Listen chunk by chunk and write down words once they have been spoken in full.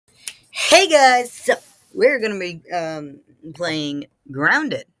Hey guys, so we're gonna be playing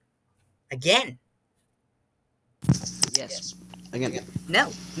Grounded again. Yes. Again. No,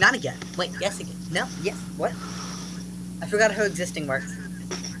 not again. Wait, yes again. No, yes. What? I forgot how existing works.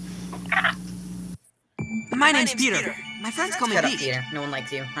 My name's Peter. My friends call me Shut up, Pete. Peter. No one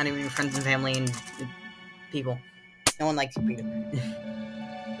likes you. Not even your friends and family and people. No one likes you, Peter.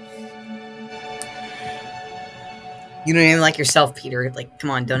 You don't even like yourself, Peter. Like, come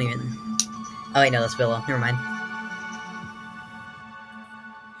on, don't even. Oh wait, no, that's Willow. Never mind.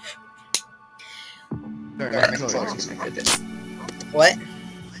 What?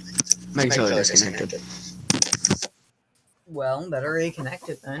 My controller disconnected. Well, better reconnect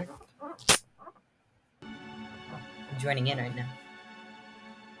it then. I'm joining in right now.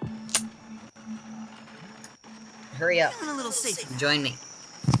 Hurry up. Feeling a little safe. Join me.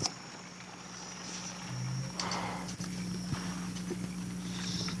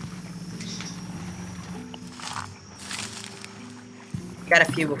 Got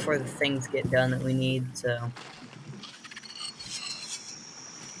a few before the things get done that we need, so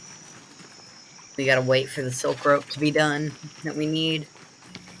we gotta wait for the silk rope to be done that we need.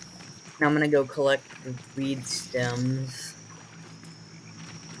 Now I'm gonna go collect the weed stems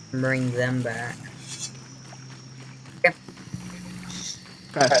and bring them back. Okay.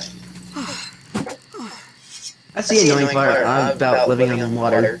 That's the annoying part about living on the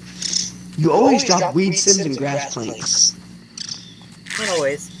water. You always drop weed stems and grass planks. Not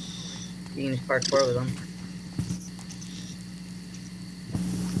always. You can just parkour with them.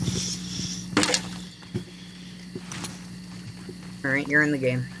 Alright, you're in the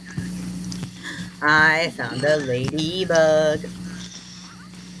game. I found a ladybug.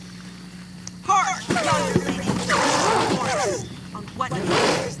 Hark! Yonder lady. On what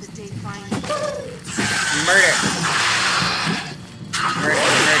years the day find? Murder. Murder.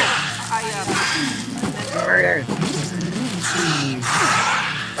 Murder.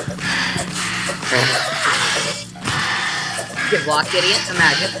 Get blocked, idiot.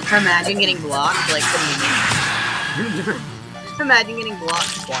 Imagine getting blocked. Like, what do you mean? Imagine getting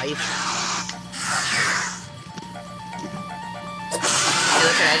blocked twice. Hey,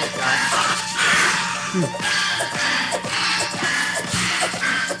 look what I just got.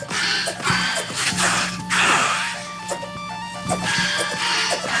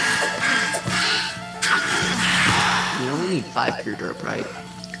 You only need 5 pure rope, right?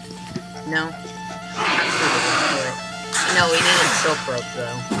 No. No, we needed silk rope,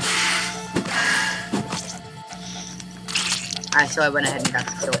 though. So I went ahead and got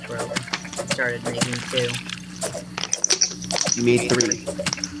the silk rope. Started making 2. You made 3.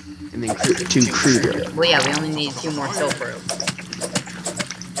 And then 2 crude rope. Well, yeah, we only need 2 more silk rope.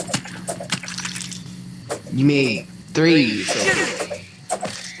 You made 3 silk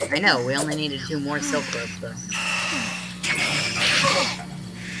rope. I know, we only needed 2 more silk ropes, though.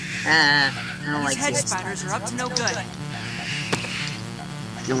 I don't like These hedge silk. spiders are up to no good.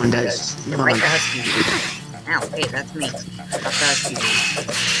 No one does. No Right, one the does. husky. Ow, hey, that's me. That's the husky.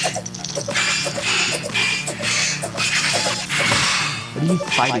 What are you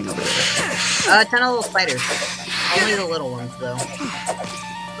fighting over there? A ton of little spiders. Only the little ones, though.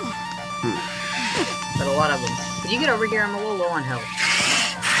 But a lot of them. Could you get over here? I'm a little low on health.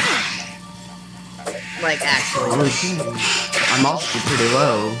 Like, actually. I'm also pretty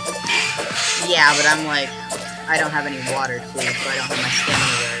low. Yeah, but I'm like, I don't have any water, too, so I don't have my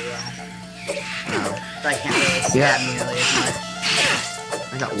stamina very well. So I can't really stab nearly as much.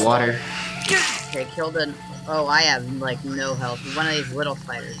 I got water. Okay, killed an... Oh, I have, like, no health. One of these little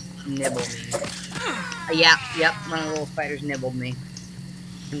spiders nibbled me. Yep, one of the little spiders nibbled me.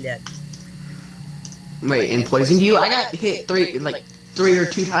 I'm dead. Wait, and poisoned you? I got hit 3 or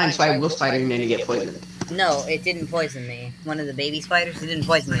 2 times by a wolf spider and then you get poisoned. No, it didn't poison me. One of the baby spiders, it didn't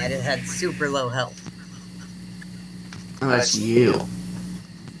poison me. I just had super low health. Oh, that's you.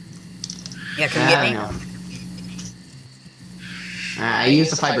 Yeah, come get me. know. I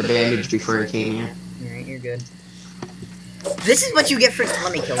used the fiber bandage before it came here. Alright, you're good. This is what you get for...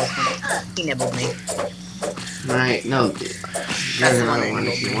 Let me kill this one. He nibbled me. Alright, no. That's There's the one another that one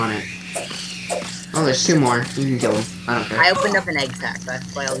if nibbled you me. want it. Oh, there's 2 more. You can kill them. I don't care. I opened up an egg sack.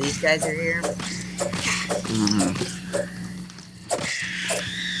 That's why all these guys are here.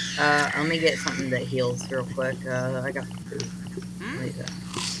 Let me get something that heals real quick. I got food. What is that?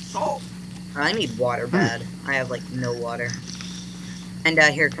 Salt. I need water bad. I have, like, no water. And,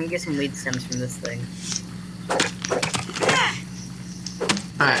 here, come get some weed stems from this thing.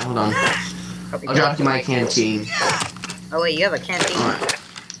 Alright, hold on. I'll drop you my canteen. Oh, wait, you have a canteen? Alright.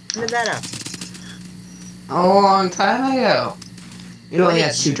 When did that up? A long time ago. It only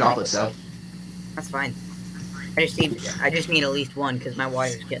has 2 droplets though. That's fine. I just need at least one because my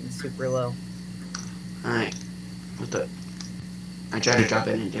water's getting super low. Alright. What the? I tried to drop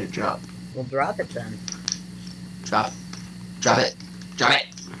it and it didn't drop. We'll drop it then. Drop. Drop it. Drop it.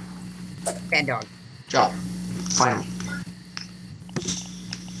 Bad dog. Drop. Finally.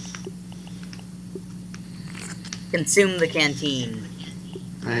 Consume the canteen.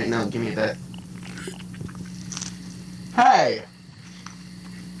 Alright, no, give me that. Hey!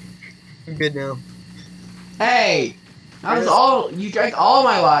 I'm good now. Hey! That was all. You drank all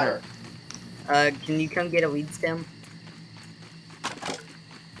my water. Can you come get a weed stem?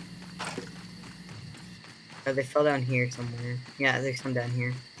 Oh, they fell down here somewhere. Yeah, there's some down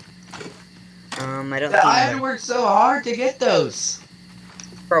here. I don't think... I had to work so hard to get those.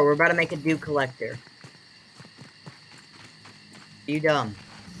 Bro, we're about to make a dew collector. You dumb.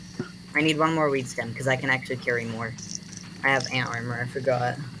 I need one more weed stem, because I can actually carry more. I have ant armor, I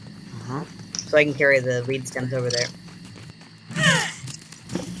forgot. So I can carry the weed stems over there.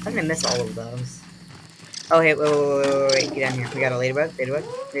 I'm gonna miss all of those. Oh, hey, wait, get down here. We got a ladybug,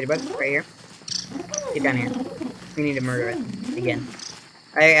 right here. Get down here. We need to murder it. Again.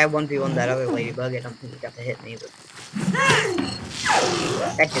 I 1v1 that other ladybug. I don't think he got to hit me, but...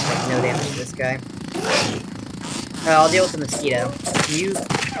 That just does no damage to this guy. I'll deal with the mosquito. You...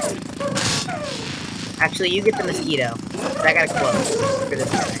 Actually, you get the mosquito. I got a club for this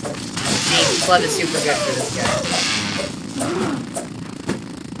guy. See, club is super good for this guy.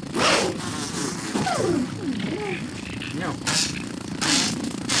 No.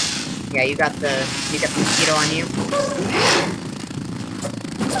 Yeah, you got the mosquito on you.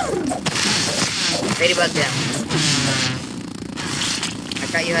 Ladybug down. I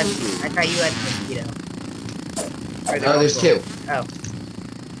thought you had mosquito. Oh, there's 2. Oh.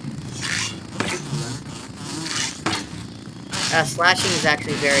 Slashing is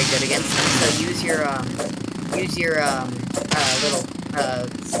actually very good against them, so use your little,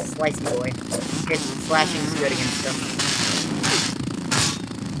 slicey boy. Slashing is good against them.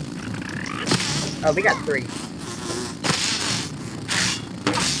 Oh, we got 3.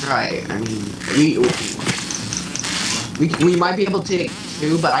 Right, I mean, we might be able to take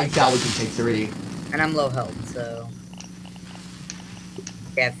 2, but I doubt we can take 3. And I'm low health, so...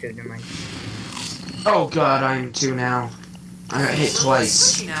 Okay, I have food, never mind. Oh god, I'm 2 now. I got hit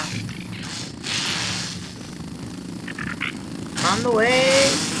twice. On the way!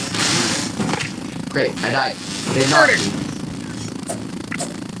 Great, I died. They knocked me.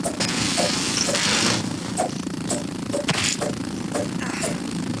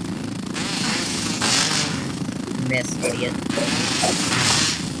 Miss, idiot.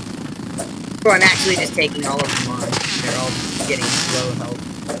 Bro, I'm actually just taking all of them on. They're all getting low health.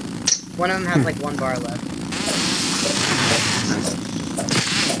 One of them has like 1 bar left.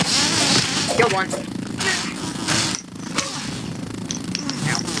 Killed one.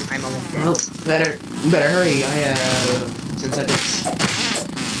 Ow, I'm almost dead. Well, better hurry. I have 10 seconds.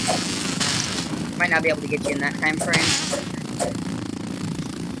 Might not be able to get you in that time frame.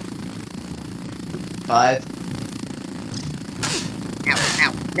 5. Ow,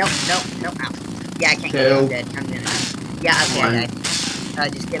 ow. No, ow. Yeah, I can't get you. I'm dead. I'm dead. Yeah, okay, I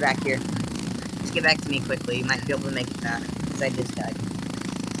died. Just get back here. Just get back to me quickly. You might be able to make it back. Because I just died.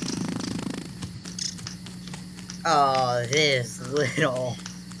 Oh, this little...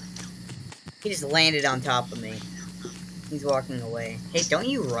 He just landed on top of me. He's walking away. Hey, don't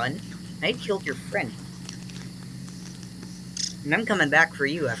you run. I killed your friend. And I'm coming back for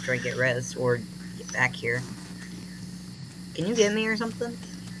you after I get res, or get back here. Can you get me or something?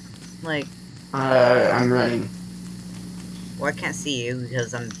 Like... I'm running. Well, I can't see you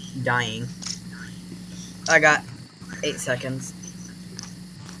because I'm dying. I got 8 seconds.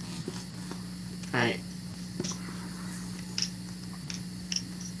 Alright.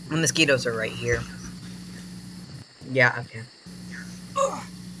 The mosquitoes are right here. Yeah, okay.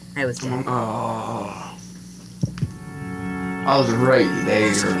 I was dead. Oh. I was right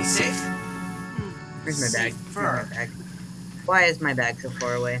there. Safe. Where's my bag? Where's my bag? Why is my bag so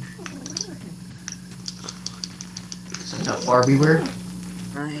far away? Is that how far we were?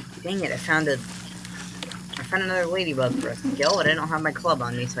 Dang it, I found another ladybug for us to kill, but I don't have my club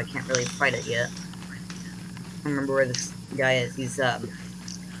on me, so I can't really fight it yet. I don't remember where this guy is. He's,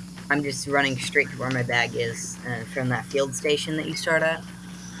 I'm just running straight to where my bag is, from that field station that you start at.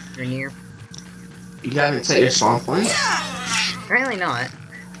 Or near. You haven't set your spawn point? Apparently not.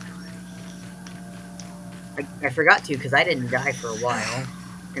 I forgot to, because I didn't die for a while.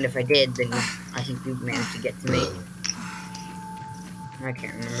 And if I did, then I think you managed to get to me. I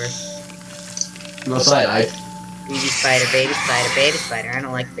can't remember. Unless I died. Baby spider, baby spider, baby spider. I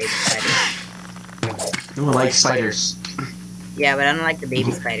don't like baby spiders. You don't like spiders. Yeah, but I don't like the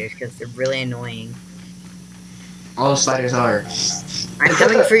baby spiders because they're really annoying. All spiders are. I'm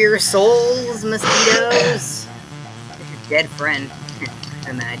coming for your souls, mosquitoes! Your dead friend.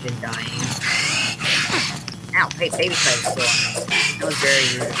 Imagine dying. Ow, hey, baby spider's still on me. That was very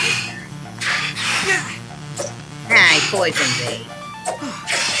rude of you. Ah, he poisoned me.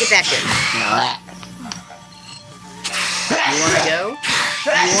 Get back here. You wanna go?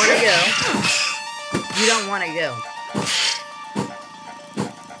 You wanna go? You don't wanna go.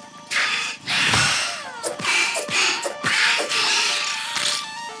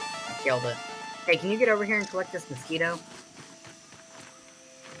 Killed it. Hey, can you get over here and collect this mosquito?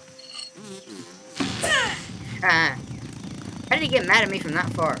 How did he get mad at me from that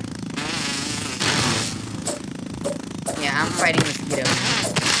far? Yeah, I'm fighting mosquito now.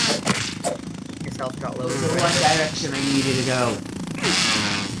 His health got low. What direction I needed to go?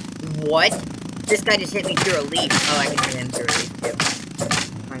 What? This guy just hit me through a leaf. Oh, I can hit him through a leaf too.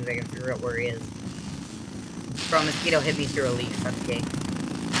 As long as I can figure out where he is. Bro, mosquito hit me through a leaf. That's okay.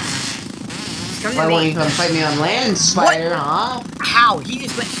 Come to Why me. won't you come fight me on land, spider, huh? How? He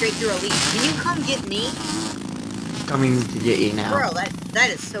just went straight through a leaf. Can you come get me? Coming to get you now. Bro, that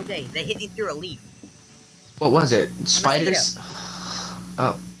is so gay. They hit me through a leaf. What was it? Spiders?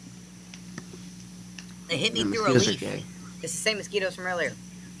 Oh. They hit me The through a mosquitoes are leaf. gay. It's the same mosquitoes from earlier.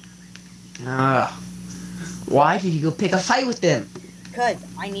 Why did you go pick a fight with them? Cause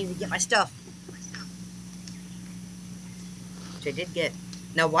I need to get my stuff. Which I did get.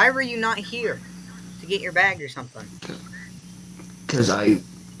 Now, why were you not here? To get your bag or something? Because I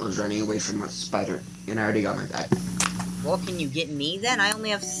was running away from a spider, and I already got my bag. Well, can you get me then? I only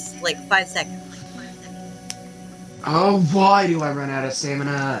have, like, 5 seconds. Oh, why do I run out of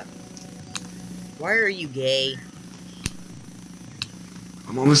stamina? Why are you gay?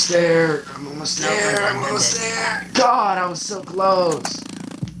 I'm almost there. I'm almost No, there. I'm I'm almost dead. there. God, I was so close.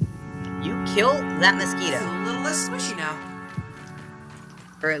 You kill that Feel mosquito. a little less squishy now.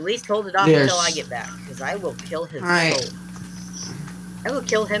 Or at least hold it off There's- until I get back. Because I will kill his Alright. soul. I will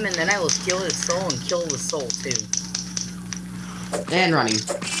kill him and then I will steal his soul and kill the soul too. And running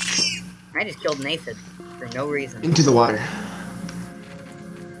I just killed Nathan. For no reason. into the water.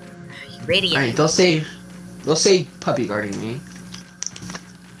 You idiot. Alright, they'll say puppy guarding me.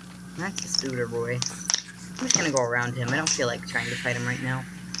 That's a scooter boy. I'm just gonna go around him. I don't feel like trying to fight him right now.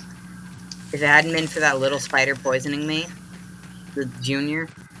 If it hadn't been for that little spider poisoning me, the junior,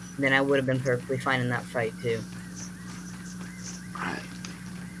 then I would have been perfectly fine in that fight too. Alright.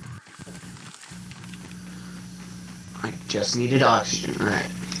 I just needed oxygen. Alright.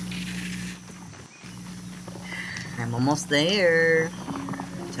 I'm almost there.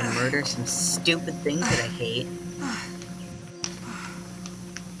 To murder some stupid things that I hate.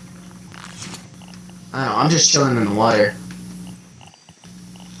 I don't know, I'm just chilling in the water.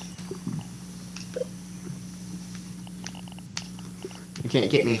 You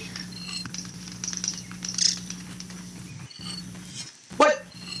can't get me. What?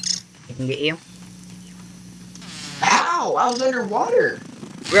 I can get you. Ow! I was underwater.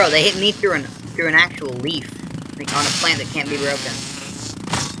 Bro, they hit me through an actual leaf. Like on a plant that can't be broken.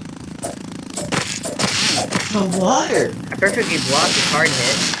 The water. I perfectly blocked a hard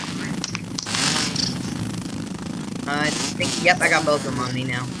hit. I think, yep, I got both of them on me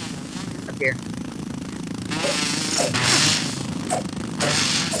now. Up here.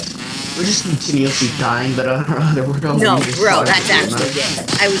 We're just continuously dying, but we're going. No, bro, that's actually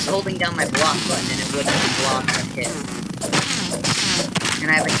it. I was holding down my block button and it wouldn't block a hit.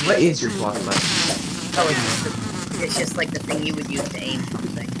 And I have a What is your block button? Oh, it's just like the thing you would use to aim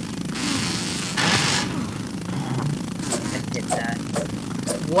something. I did that.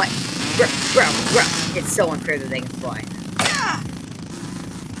 What? Bro. It's so unfair that they can fly.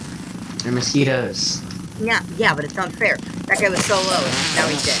 They're mosquitoes. Yeah, but it's unfair. That guy was so low, and now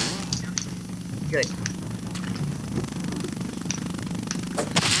he's dead. Good.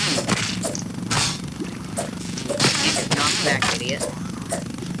 You just knocked back, idiot.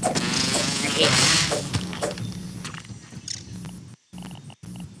 I hate that.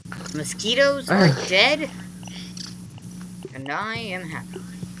 Mosquitoes are dead, and I am happy.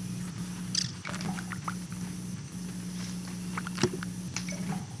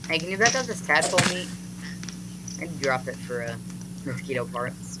 Hey, can you back up this tadpole meat? And drop it for mosquito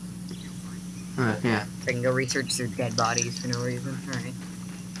parts. Yeah. So I can go research their dead bodies for no reason. Alright.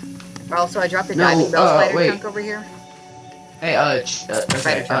 Also, I dropped a No, diving bell spider wait. chunk over here. Hey,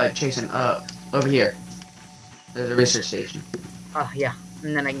 Jason, over here. There's a research station. Oh, yeah.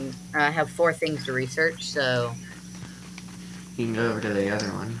 And then I can have 4 things to research, so can go over to the other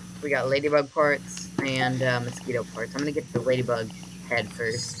one. We got ladybug parts and mosquito parts. I'm gonna get the ladybug head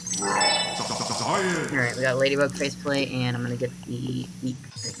first. Alright, we got ladybug faceplate, and I'm gonna get the beak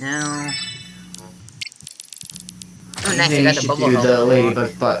right now. Oh, nice, I got the bubble do health. the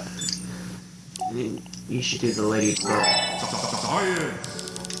ladybug butt. You should do the ladybug.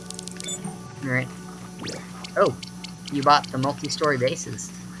 Alright. Oh, you bought the multi-story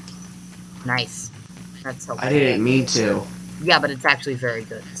bases. Nice. That's helpful. I didn't mean to. Yeah, but it's actually very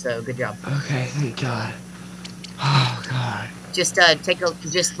good, so good job. Okay, thank God. Oh, God. Just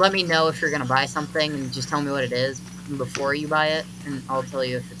just let me know if you're gonna buy something, and just tell me what it is before you buy it, and I'll tell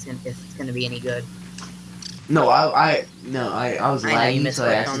you if it's gonna be any good. No, I was I know you lagging, so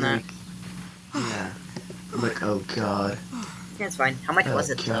I misclicked on that. accidentally... Yeah. I'm like, oh, God. Yeah, it's fine. How much was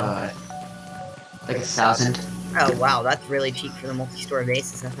it, God. Like 1,000. Oh, wow, that's really cheap for the multi-story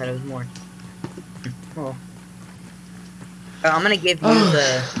bases. I thought it was more. Cool. I'm gonna give you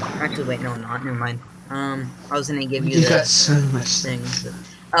the... Actually, wait, no, I'm not. Never mind. I was gonna give you You the got so much things.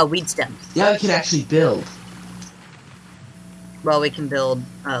 Weed stems. Yeah, we can actually build. Well, we can build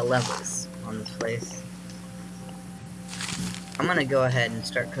levels on this place. I'm gonna go ahead and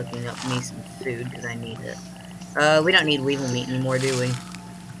start cooking up me some food, because I need it. We don't need weevil meat anymore, do we?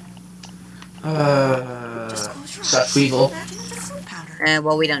 Such weevil.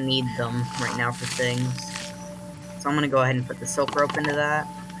 Well, we don't need them right now for things. So I'm gonna go ahead and put the silk rope into that.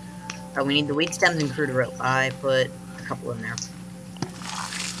 We need the weed stems and crude rope. I put a couple in there.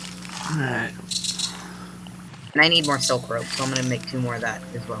 Alright. And I need more silk rope, so I'm gonna make 2 more of that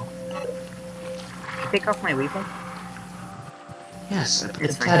as well. Can you take off my weevil? Yes, It's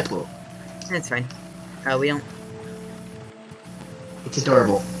it's fine. tadpole. It's fine. We don't... It's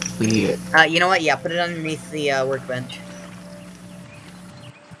adorable. We need it. You know what? Yeah, put it underneath the workbench.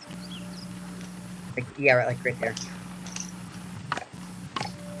 Like, yeah, like right there.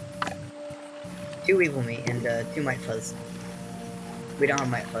 2 weevil meat and 2 mite fuzz. We don't have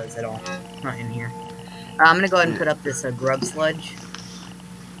mite fuzz at all. Not in here. I'm gonna go ahead and put up this grub sludge.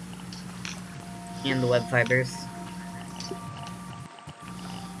 And the web fibers.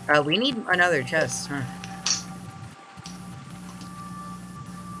 We need another chest, huh?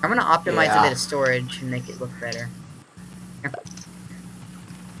 I'm gonna optimize a bit of storage and make it look better. Here. I'm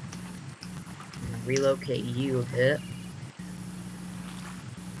gonna relocate you a bit.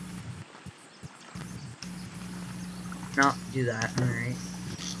 No, do that. Alright.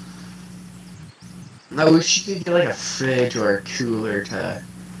 I wish you could get like a fridge or a cooler to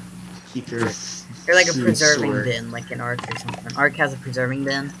keep your Or like a food preserving stored. bin, like an Ark or something. Ark has a preserving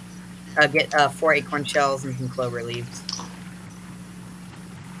bin. Get 4 acorn shells and some clover leaves.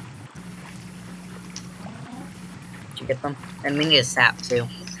 Did you get them? And we need a sap too.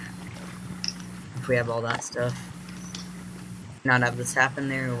 If we have all that stuff. Not have the sap in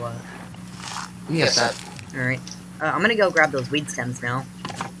there or what? Yes, that. Alright. I'm gonna go grab those weed stems now.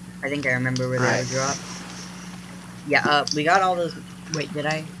 I think I remember where they were dropped. Yeah, we got all those... Wait, did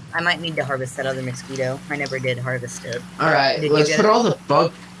I? I might need to harvest that other mosquito. I never did harvest it. Alright, let's put all the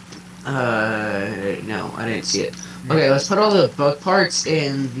bug... no, I didn't see it. Okay, let's put all the bug parts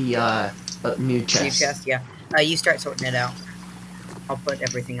in the, new chest. New chest, yeah. You start sorting it out. I'll put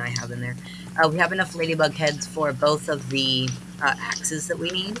everything I have in there. We have enough ladybug heads for both of the axes that we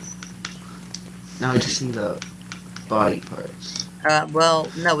need. Now we just need the body parts. Well,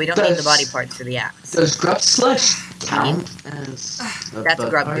 no, we don't need the body parts for the axe. Does grub sludge count as a That's bug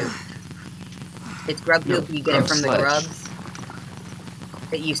grub part? goop. It's grub goop, you get it from the grubs.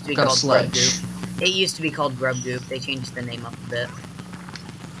 It used to be called grub goop. It used to be called grub goop, they changed the name up a bit.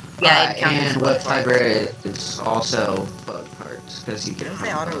 Yeah, it counts as and bug web parts. fiber is also bug parts, because you Did can I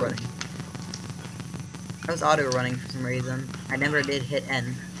say auto running? I was auto running for some reason. I never did hit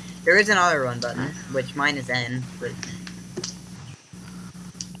N. There is an auto run button, which mine is N, but...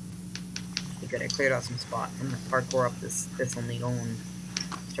 Good, I cleared out some spots. I'm gonna parkour up this illegal and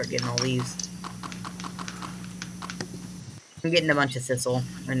start getting all these. I'm getting a bunch of thistle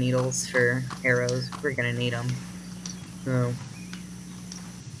or needles for arrows. We're gonna need them.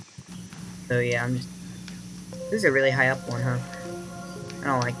 So yeah, I'm just... This is a really high up one, huh? I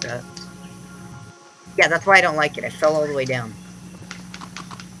don't like that. Yeah, that's why I don't like it. I fell all the way down.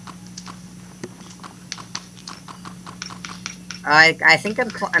 I think I'm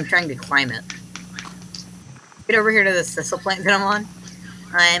trying to climb it. Get over here to this thistle plant that I'm on.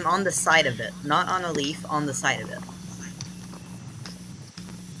 I'm on the side of it. Not on a leaf, on the side of it.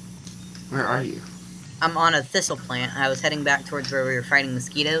 Where are you? I'm on a thistle plant. I was heading back towards where we were fighting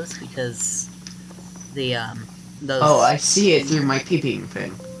mosquitoes because the, those... Oh, I see it through my peeping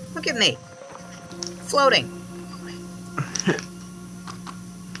thing. Look at me. Floating.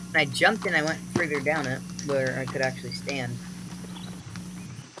 I jumped and I went further down it, where I could actually stand.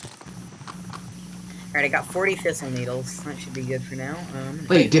 Alright, I got 40 thistle needles. That should be good for now.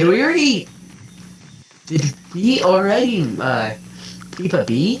 Wait, did we already... Did we already, keep a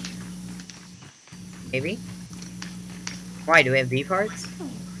bee? Maybe? Why, do we have bee parts?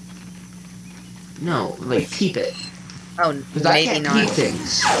 No, like, peep it. Oh, Because I maybe can't not. peep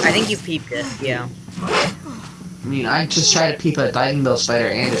things. I think you peeped it, yeah. I mean, I just tried to peep a diving bell spider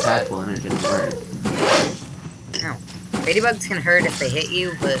and a tadpole and it didn't work. Ow. Ladybugs can hurt if they hit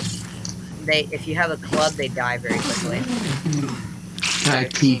you, but if you have a club, they die very quickly. Can I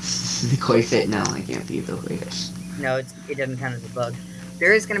peep the koi fit? No, I can't peep the koi fish. No, it doesn't count as a bug.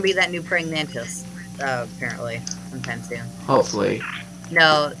 There is going to be that new praying mantis, apparently, sometime soon. Hopefully.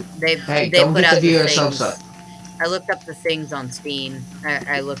 No, Hey, they don't put get out the the viewers' hopes things. up. I looked up the things on Steam.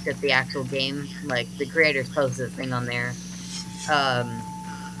 I looked at the actual game. Like, the creators posted a thing on there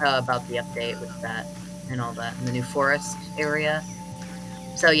about the update with that and all that, and the new forest area.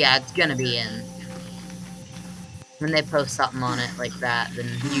 So, yeah, it's gonna be in. When they post something on it like that, then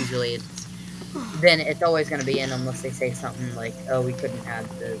usually it's always gonna be in unless they say something like, oh, we couldn't add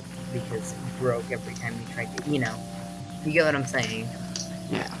the, because it broke every time we tried to, you know. You get what I'm saying?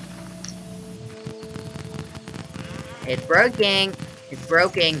 Yeah. It's broken. It's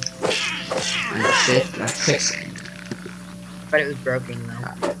broken. That's fixing. But it was broken,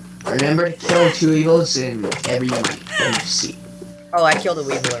 though. Remember to kill 2 evils in every seat. Oh, I killed a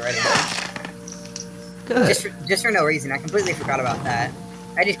weevil already. Good. Just for no reason. I completely forgot about that.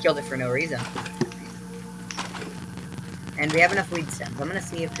 I just killed it for no reason. And we have enough weed stems. I'm gonna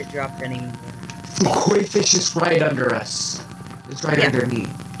see if it dropped any. The koi fish is right under us. It's right under me.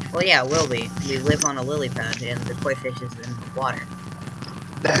 Well, yeah, it will be. We live on a lily pad, and the koi fish is in water.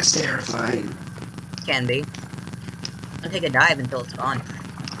 That's terrifying. Can be. I'll take a dive until it's gone.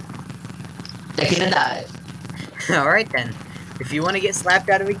 Taking a dive. Alright then. If you want to get slapped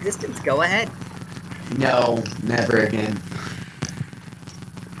out of existence, go ahead. No, never again.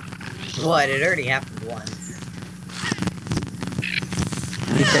 What? It already happened once.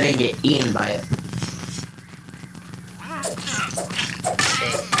 At least I didn't get eaten by it.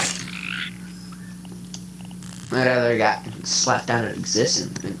 Okay. I'd rather got slapped out of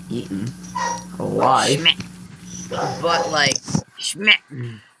existence than eaten alive. Schmack. But, like, schmack.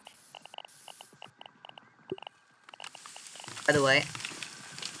 By the way,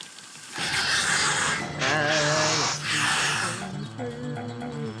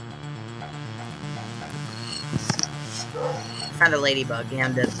 found a ladybug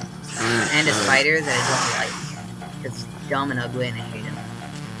and a spider that I don't like. It's dumb and ugly and I hate him.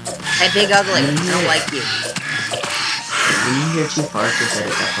 Hey, Big Ugly, I don't like you. When you hear 2 parts, just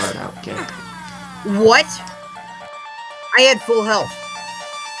edit that part out, okay? What? I had full health.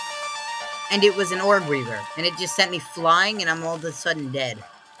 And it was an orb weaver. And it just sent me flying and I'm all of a sudden dead.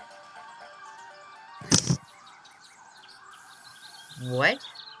 What?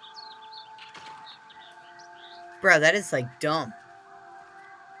 Bro, that is like dumb.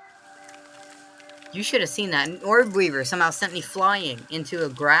 You should have seen that. An orb weaver somehow sent me flying into a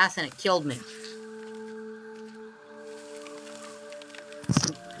grass and it killed me.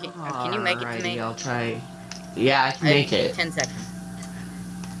 Can you make it to me? I'll try. Yeah, I can make it. 10 seconds.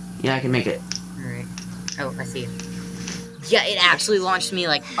 Yeah, I can make it. Alright. Oh, I see it. Yeah, it actually launched me,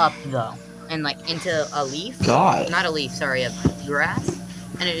 like, up, though. And, like, into a leaf. God. Not a leaf, sorry, a grass.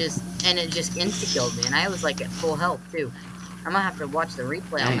 And it just insta-killed me. And I was, like, at full health, too. I'm gonna have to watch the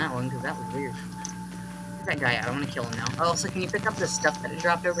replay on that one, because that was weird. Where's that guy at? I want to kill him now. Oh, also, can you pick up the stuff that I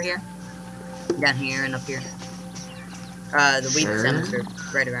dropped over here? Down here and up here. The weed stems are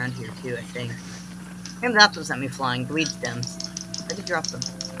right around here, too, I think. Maybe that's what sent me flying, the weed stems. Where'd you drop them?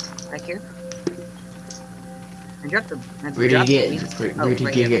 Back here? I dropped them. Where did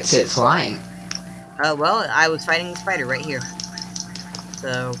you get sent flying? Well, I was fighting the spider right here.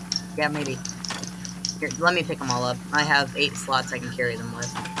 So, yeah, maybe. Here, let me pick them all up. I have 8 slots I can carry them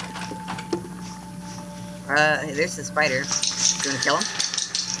with. There's the spider. You wanna kill him?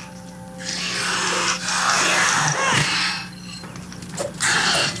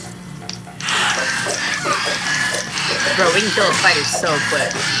 Bro, we can kill a spider so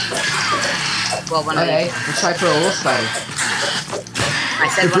quick. Well, one of these. Let's try for a wolf spider. I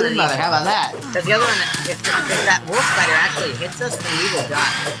said one of these. How about that? Because the other one, if that wolf spider actually hits us, then we will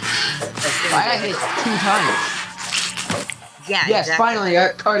die. I got hit 2 times. Yeah, yes, exactly. finally,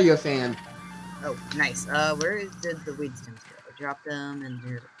 a cardio fan. Oh, nice. Where did the weed stems go? I dropped them, and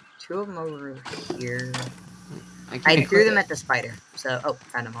there's 2 of them over here. I threw them at the spider. So, oh,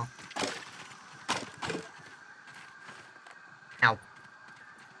 found them all. Ow.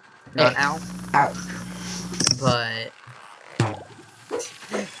 not out, Out. but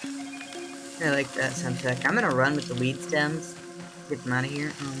I like that sound effect. I'm gonna run with the weed stems. Get them out of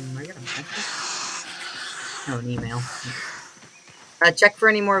here. I got a message? Oh, an email. Check for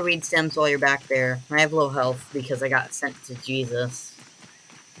any more weed stems while you're back there. I have low health because I got sent to Jesus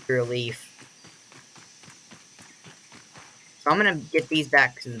through a leaf. So I'm gonna get these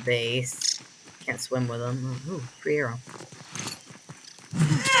back to the base. Can't swim with them. Ooh, free arrow.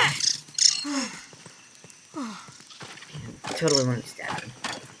 Totally want to stab him.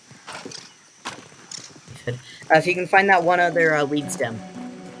 If you can find that one other weed stem,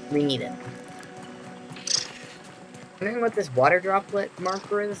 we need it. Wondering what this water droplet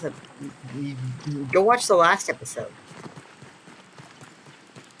marker is? Go watch the last episode.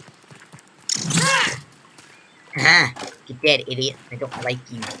 Haha! Get dead, idiot. I don't like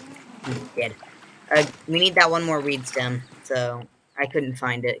you. You're dead. We need that one more weed stem, so I couldn't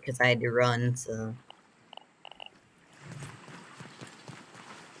find it because I had to run, so.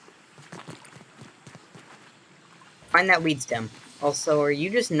 Find that weed stem. Also, are you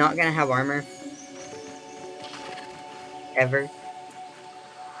just not gonna have armor? Ever?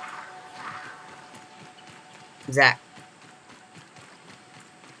 Zach.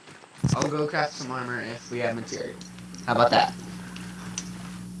 I'll go craft some armor if we have material. How about that?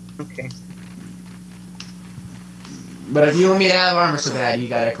 Okay. But if you want me to have armor so bad, you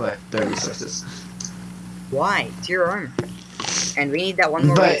gotta collect the resources. Why? It's your armor. And we need that one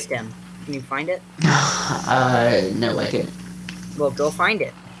more weed stem. Can you find it? No, I didn't. Well, go find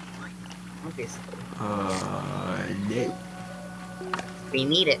it. Obviously. No. We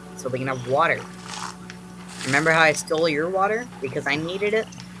need it, so we can have water. Remember how I stole your water? Because I needed it?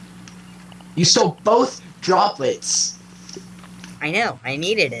 You stole both droplets. I know, I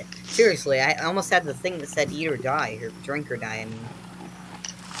needed it. Seriously, I almost had the thing that said eat or die, or drink or die, I mean.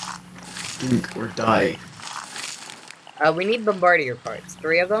 Drink or die. We need bombardier parts.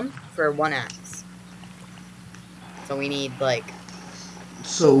 3 of them for 1 axe. So we need, like...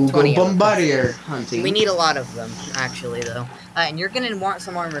 So go bombardier hunting. We need a lot of them, actually, though. And you're gonna want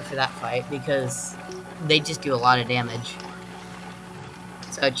some armor for that fight, because they just do a lot of damage.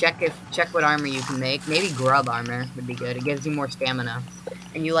 So check what armor you can make. Maybe grub armor would be good. It gives you more stamina.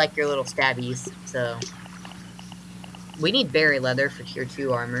 And you like your little stabbies, so... We need berry leather for tier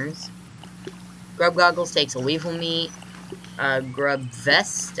 2 armors. Grub goggles takes a weevil meat. Grub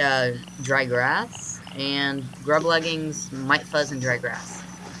vest, dry grass. And grub leggings, mite fuzz, and dry grass.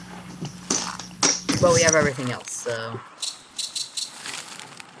 But we have everything else, so...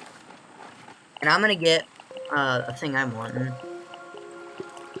 And I'm gonna get a thing I'm wanting.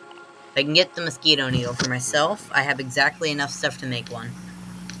 I can get the mosquito needle for myself. I have exactly enough stuff to make one.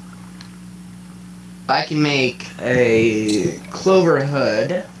 I can make a clover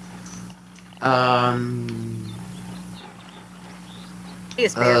hood. See a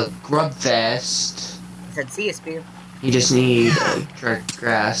spear. Grub vest. I said see a spear. You just need dry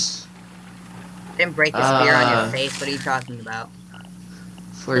grass. Didn't break a spear on your face. What are you talking about?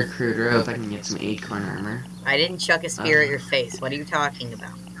 For a crude rope, I can get some acorn armor. I didn't chuck a spear at your face. What are you talking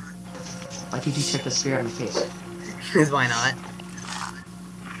about? Why did you check the spear on my face? Because why not?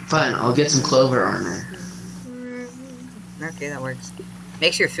 Fine, I'll get some clover armor. Okay, that works.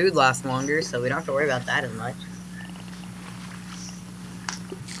 Makes your food last longer, so we don't have to worry about that as much.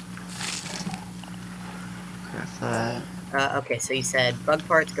 Craft that. Okay, so you said bug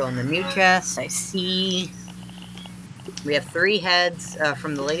parts go in the new chest. I see. We have 3 heads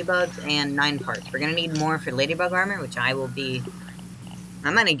from the ladybugs and 9 parts. We're gonna need more for ladybug armor, which I will be...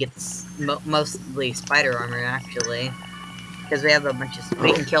 I'm gonna get this mostly spider armor, actually. Because we have a bunch of...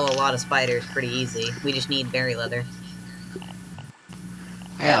 We can kill a lot of spiders pretty easy. We just need berry leather.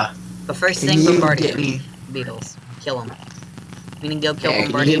 Yeah. But first thing, bombardier beetles. Kill them. We can go kill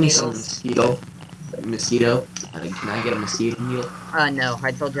bombardier beetles. Mosquito? Can I get a mosquito needle? No.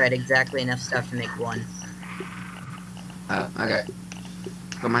 I told you I had exactly enough stuff to make 1. Oh, okay.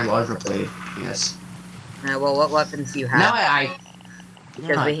 Got my larva blade, yes. Well, what weapons do you have? Now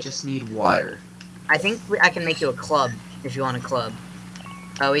I just need water. I think I can make you a club, if you want a club.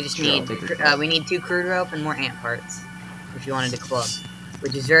 We just need, we need 2 crude rope and more ant parts, if you wanted a club.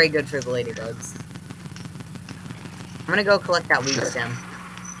 Which is very good for the ladybugs. I'm gonna go collect that weed stem.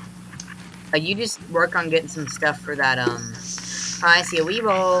 You just work on getting some stuff for that, I see a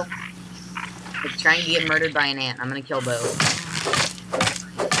weevil. It's trying to get murdered by an ant. I'm gonna kill both.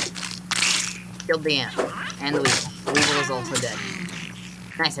 Killed the ant. And the weevil. The weevil is also dead.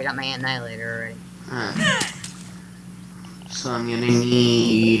 Nice, I got my ant annihilator already. So I'm gonna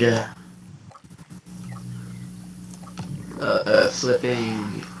need...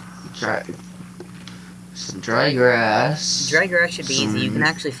 flipping some dry grass. Dry grass should be easy. You can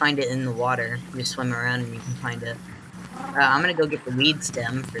actually find it in the water. You just swim around and you can find it. I'm gonna go get the weed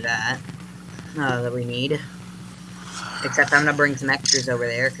stem for that. That we need. Except I'm gonna bring some extras over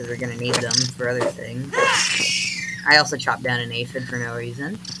there because we're gonna need them for other things. I also chopped down an aphid for no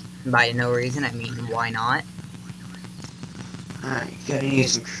reason. And by no reason, I mean why not? Alright, gotta need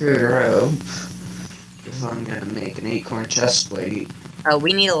some crude rope. If I'm gonna make an acorn chest plate.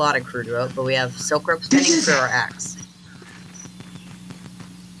 We need a lot of crude rope, but we have silk rope spinning for our axe.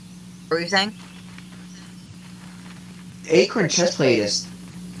 What were you saying? Acorn chest plate is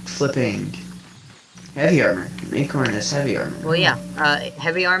flipping heavy armor. Acorn is heavy armor. Well, yeah.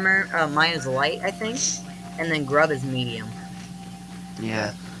 Heavy armor, mine is light, I think. And then grub is medium.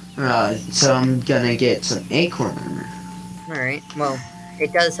 Yeah. So I'm gonna get some acorn armor. Alright, well,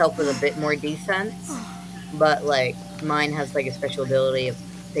 it does help with a bit more defense. But, like, mine has, like, a special ability of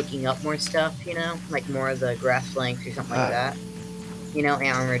picking up more stuff, you know? Like, more of the grass flanks or something like that. You know,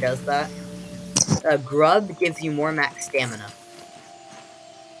 armor does that. Grub gives you more max stamina.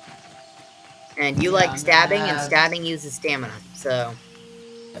 And you like stabbing, and stabbing uses stamina, so...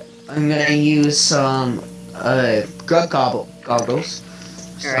 I'm gonna use some, grub goggles.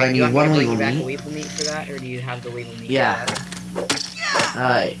 So Alright, I do you need want one me to bring you weevil back a meat. weevil meat for that, or do you have the weevil meat Yeah. for that?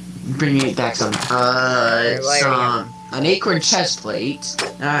 Alright, bring me back some, an acorn chest plate.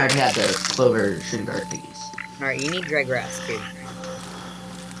 And I already had the clover shin guard thingies. Alright, you need dry grass, too.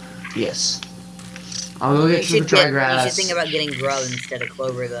 Yes. I'll go get some dry grass. You should think about getting grub instead of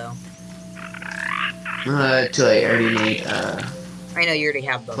clover, though. Too late, I already made, I know you already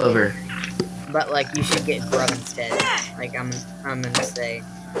have both. clover. But, like, you should get grub instead. Like, I'm gonna say.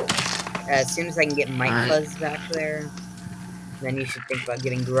 As soon as I can get Mite Fuzz back there, then you should think about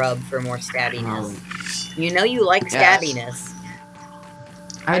getting grub for more stabbiness. You know you like stabbiness.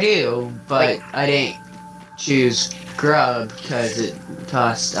 I do, but I didn't choose grub because it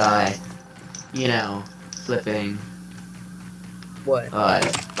cost, you know, flipping. What? Mite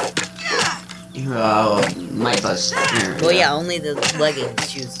Fuzz. Well, yeah, only the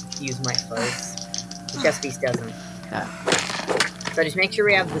leggings use Mite Fuzz. The chest piece doesn't. Yeah. So just make sure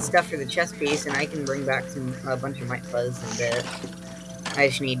we have the stuff for the chest piece, and I can bring back a bunch of Mite Fuzz in a bit. I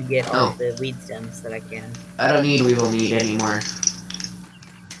just need to get all of the weed stems that I can. I don't need weevil meat anymore.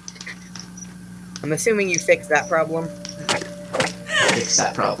 I'm assuming you fixed that problem. Fix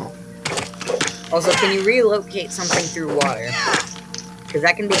that problem. Also, can you relocate something through water? Because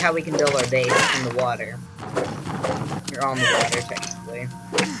that can be how we can build our base in the water. You're on the water, technically.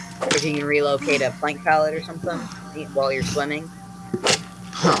 If you can relocate a plank pallet or something while you're swimming.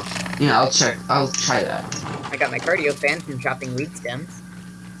 Huh. Yeah, I'll try that. I got my cardio fan from chopping weed stems.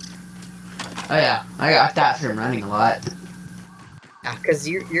 Oh yeah, I got that from running a lot. Yeah, because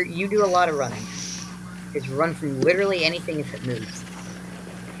you do a lot of running. Because you run from literally anything if it moves.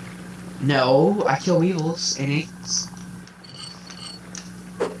 No, I kill weevils and ants.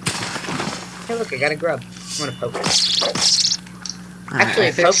 Hey look, I got a grub. I'm gonna poke it. Alright,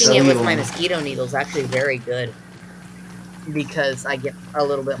 Actually, poking it with my mosquito needle is actually very good. Because I get a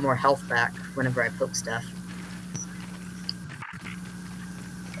little bit more health back whenever I poke stuff.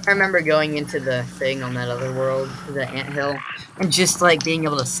 I remember going into the thing on that other world, the anthill, and just like being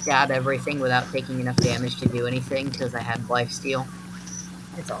able to stab everything without taking enough damage to do anything because I had lifesteal.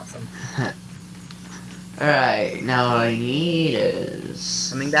 It's awesome. Alright, now what I need is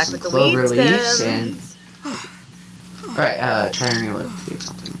Coming back some with the clover weed leaves stems. Alright, try and relocate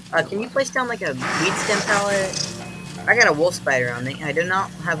something. Can you place down like a weed stem pallet? I got a wolf spider on me. I do not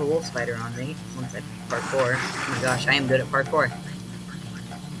have a wolf spider on me once I parkour. Oh my gosh, I am good at parkour.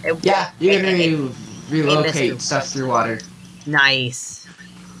 Yeah, you're gonna relocate stuff through water. Nice.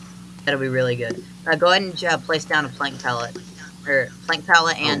 That'll be really good. Go ahead and place down a plank pallet. Or plank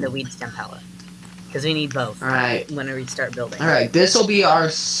pallet and a weed stem pallet. Because we need both. Alright. Whenever we start building. Alright, this will be our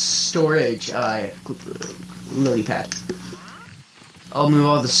storage, lily pad. I'll move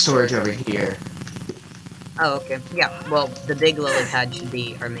all the storage over here. Oh, okay. Yeah, well, the big lily pad should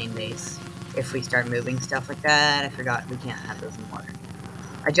be our main base. If we start moving stuff like that, I forgot we can't have those in water.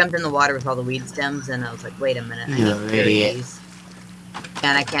 I jumped in the water with all the weed stems, and I was like, wait a minute, I need to carry these.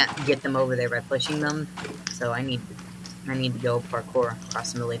 And I can't get them over there by pushing them, so I need to go parkour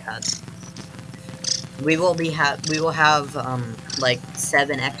across some lily pads. We will have like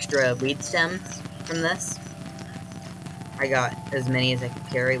 7 extra weed stems from this. I got as many as I could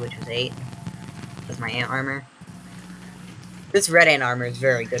carry, which was 8. With my ant armor. This red ant armor is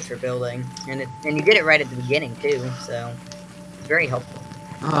very good for building, and you get it right at the beginning too, so it's very helpful.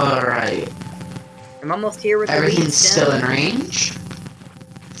 Alright. I'm almost here with the weed Everything's stems. still in range?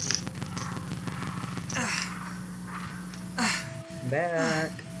 back.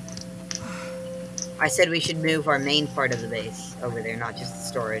 I said we should move our main part of the base over there, not just the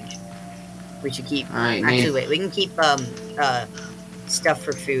storage. We should keep. Alright, Actually, wait. We can keep stuff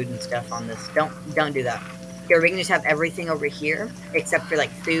for food and stuff on this. Don't do that. Here, we can just have everything over here except for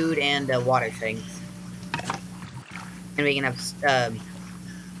like food and water things. And we can have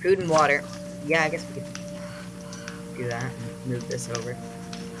food and water. Yeah, I guess we could do that and move this over.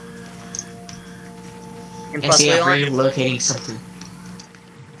 And I plus, see we I'm want relocating something.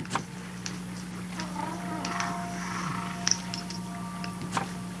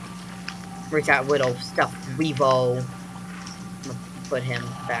 we got little stuffed Weevil. I'm gonna put him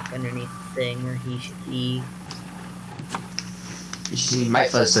back underneath the thing where he should be. You just need Might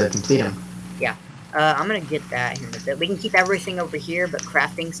Fuzz to complete them. I'm gonna get that here in a bit. We can keep everything over here, but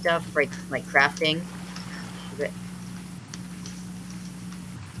crafting stuff, right? Like crafting. Okay.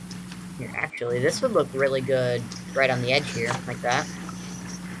 Here, actually, this would look really good right on the edge here, like that.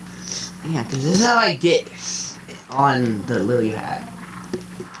 Yeah, because this is how I get on the lily pad.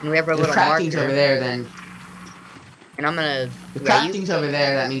 And we have our If little crafting's marker. over there, then And I'm gonna. if Yeah, crafting's over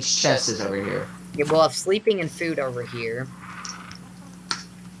there, that means chest is over here. we'll have sleeping and food over here.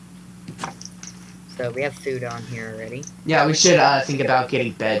 So we have food on here already. Yeah, we should think about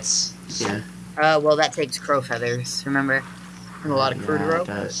getting beds soon. Well, that takes crow feathers, remember? And a lot of crude Yeah, rope.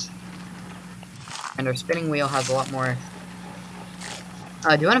 it does. And our spinning wheel has a lot more.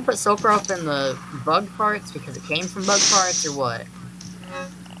 Do you want to put silk rope in the bug parts because it came from bug parts, or what?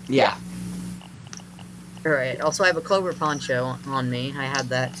 Yeah. Alright, also I have a clover poncho on me. I had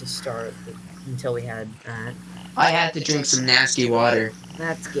that to start until we had that. I had to drink some nasty water.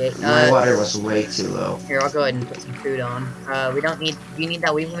 That's good. My water was way too low. Here, I'll go ahead and put some food on. We don't need. Do you need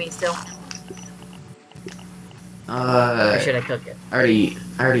that weevil meat still? Or should I cook it? I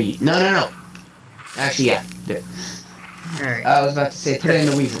already. No. Actually, yeah. Do it. Alright. I was about to say put it in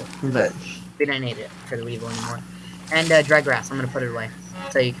the weevil, but We don't need it for the weevil anymore. And dry grass, I'm gonna put it away.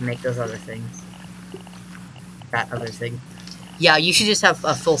 So you can make those other things. That other thing. Yeah, you should just have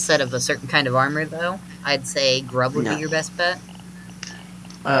a full set of a certain kind of armor, though. I'd say grub would No. be your best bet.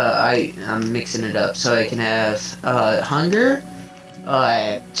 I'm mixing it up so I can have hunger,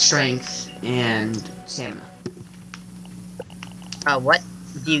 strength, and stamina. What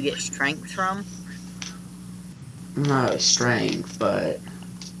do you get strength from? Not strength, but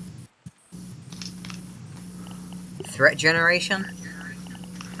Threat generation?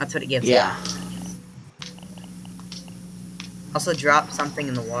 That's what it gives. yeah. Also dropped something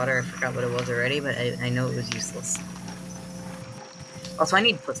in the water. I forgot what it was already, but I know it was useless. Also, I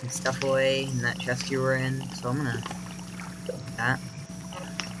need to put some stuff away in that chest you were in, so I'm gonna do that.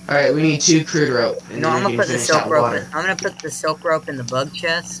 All right, we need 2 crude rope. And No, then I'm we gonna can put the finish silk that rope. water. I'm gonna put the silk rope in the bug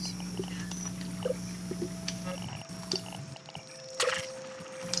chest.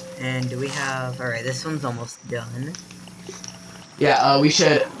 And do we have? All right, this one's almost done. Yeah, we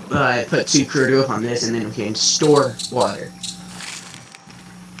should put 2 crude rope on this, and then we can store water.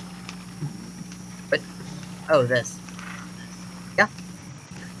 Oh, this. Yeah.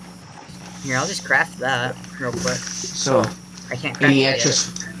 Here, I'll just craft that real quick. So I can't craft any it yet.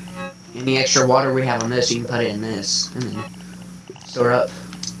 any extra water we have on this, you can put it in this, and then store up.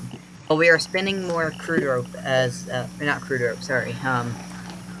 Well, we are spinning more crude rope as not crude rope. Sorry,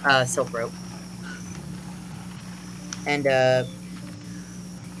 silk rope. And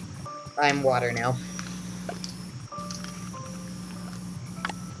I'm water now.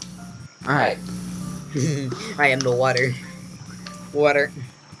 All right. I am the water. Water.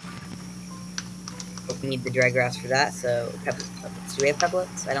 But we need the dry grass for that, so pebblets. Do we have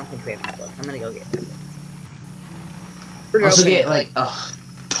pebblets? I don't think we have pebblets. I'm gonna go get pebblets. We're Also open. get like a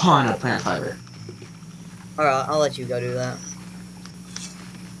ton of plant fiber. Alright, I'll let you go do that.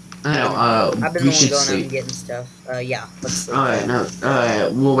 I know. I've been We the one should going out sleep. and getting stuff. Yeah, let's sleep. Alright, no.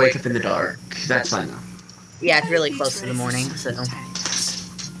 We'll wake up in the dark. That's fine though. Yeah, it's really close to the morning, so.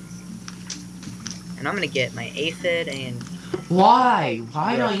 And I'm gonna get my aphid and. Why?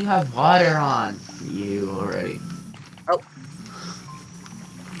 Why don't you have water on you already?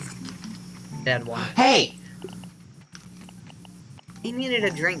 Dad one. Hey! He needed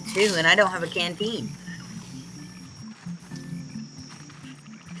a drink too, and I don't have a canteen.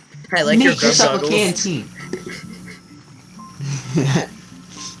 I like your Make grub yourself a goggles. canteen.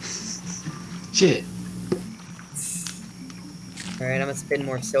 Shit. Alright, I'm gonna spin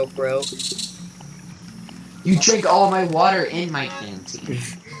more silk rope. You drank all my water in my canteen.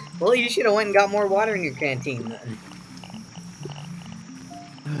 Well, you should have went and got more water in your canteen then.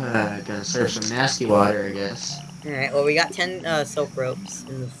 Gonna serve some nasty water, I guess. Alright, well, we got 10 silk ropes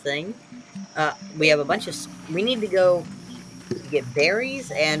in the thing. We have a bunch of. We need to go. to get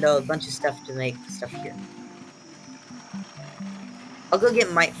berries and a bunch of stuff to make stuff here. I'll go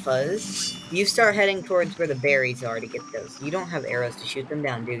get Mite Fuzz. You start heading towards where the berries are to get those. You don't have arrows to shoot them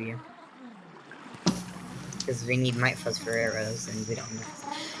down, do you? Because we need Mite Fuzz for arrows, and we don't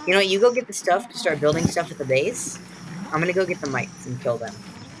have. You know what? You go get the stuff to start building stuff at the base. I'm gonna go get the mites and kill them.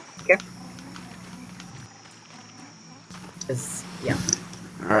 Okay? Because, yeah.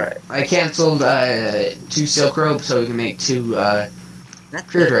 Alright. I canceled 2 silk rope so we can make 2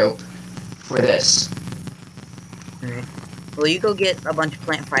 cured rope for this. Alright. Well, you go get a bunch of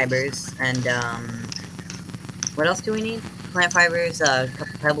plant fibers, and, what else do we need? Plant fibers, a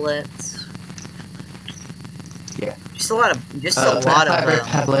couple pebblets. Yeah. Just a lot of, plant fiber,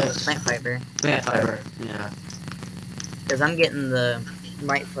 pebblets. Plant fiber. Plant fiber, yeah. Because I'm getting the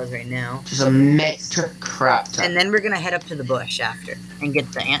Mite Fuzz right now. Just a metric crap ton. And then we're gonna head up to the bush after, and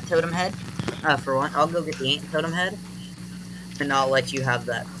get the ant totem head, for one. I'll go get the ant totem head, and I'll let you have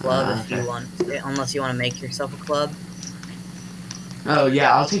that club if you want, unless you want to make yourself a club. Oh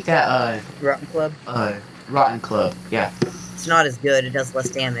yeah, I'll take that, Rotten club? rotten club, yeah. It's not as good, it does less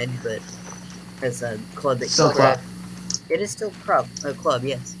damage, but it's a club that Still you club. It is still a club,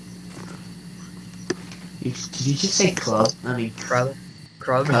 yes. Did you just say club? I mean, Grub?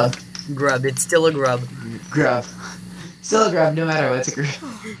 Grub? grub. Grub, it's still a grub. Grub. Still a grub, no matter what, it's a grub.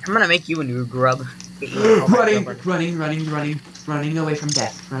 I'm gonna make you a new grub. Get you all that running, grub. running away from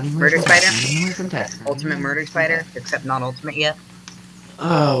death. Running away Murder from spider? death. Running away from death. Ultimate murder spider, except not ultimate yet.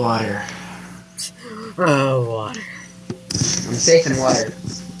 Oh, water. Oh, water. I'm safe in water.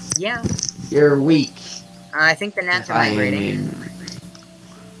 Yeah. You're weak. I think the gnats are migrating.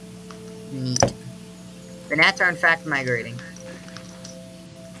 Neat. The gnats are in fact migrating.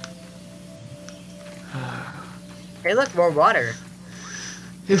 Hey, look, more water.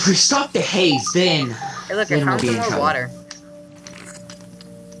 If we stop the haze, then... Hey, look, I Then we'll found be some in more trouble. water.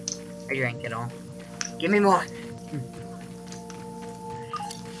 I drank it all. Give me more.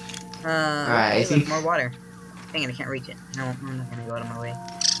 Alright, I hey, think... more water. Dang it, I can't reach it. No, I'm not gonna go out of my way.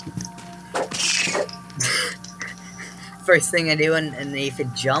 First thing I do, and if it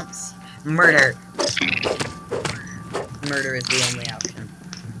jumps, murder. Murder is the only option.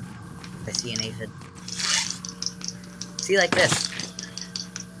 If I see an aphid. See, like this.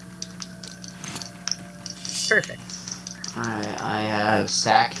 Perfect. Alright, I have a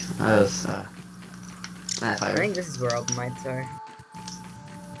stack of, plant I fiber. think this is where all the mites are.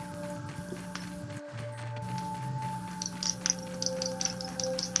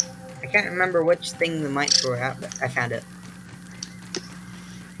 I can't remember which thing the mites were at, but I found it.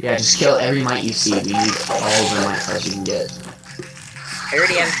 Yeah, just kill every mite you see. We need all the mite fuzz you can get. I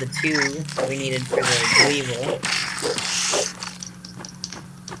already have the 2 that we needed for the weevil.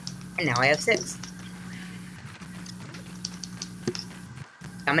 And now I have 6.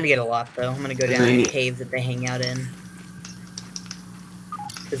 I'm gonna get a lot though. I'm gonna go down to the cave that they hang out in.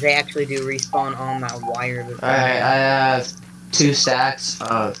 Because they actually do respawn on that wire. Alright, I have 2 stacks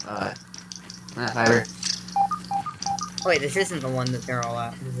of, plant fiber. Oh, wait, this isn't the one that they're all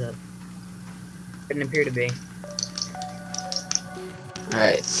at, is it? Couldn't appear to be.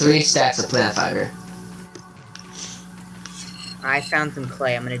 Alright, 3 stacks of plant fiber. I found some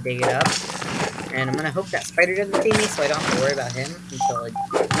clay. I'm gonna dig it up. And I'm gonna hope that spider doesn't see me so I don't have to worry about him until like...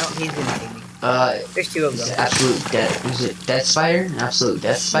 No, he's gonna see me. There's 2 of Is them. it absolute death? Is it death spider? Absolute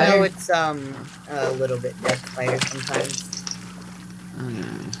death spider? No, it's, a little bit death spider sometimes.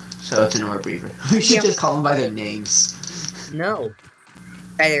 So it's an orb reaver. We should Yeah. just call them by their names. No.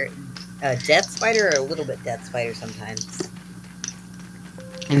 Either a death spider or a little bit death spider sometimes.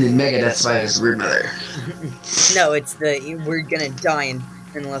 And then mega death spider's brood mother. No, it's the we're gonna die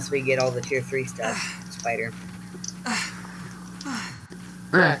unless we get all the tier 3 stuff. Spider.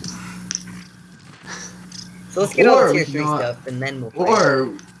 Alright. So let's get all Or the we tier can 3 not- stuff and then we'll fight.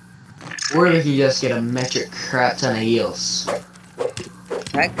 Or we can just get a metric crap ton of heals.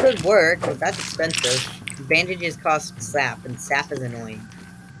 That could work, but that's expensive. Bandages cost sap, and sap is annoying.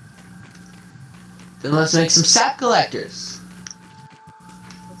 Then let's make some sap collectors.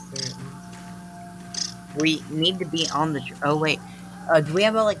 We need to be on the... Oh, wait. Do we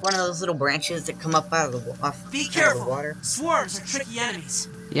have, like, one of those little branches that come up out of the, Be out of the careful. water? Swarms are tricky enemies.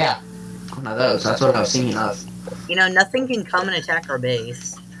 Yeah. One of those. That's what I was thinking of. You know, nothing can come and attack our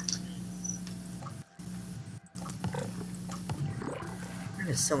base. That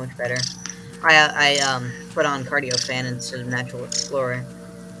is so much better. I put on Cardio Fan instead of Natural Explorer.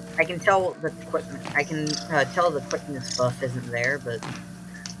 I can tell that the tell the quickness buff isn't there, but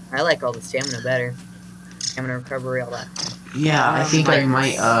I like all the stamina better. Stamina recovery, all that. Yeah, I think I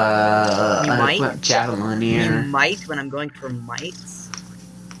might, You might? unequip Javelineer. You might when I'm going for mites.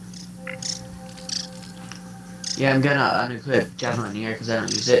 Yeah, I'm gonna unequip Javelineer because I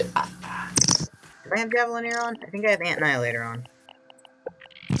don't use it. Do I have Javelineer on? I think I have Ant Annihilator on.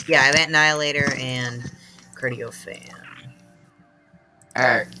 Yeah, I have Ant Annihilator and Cardio Fan.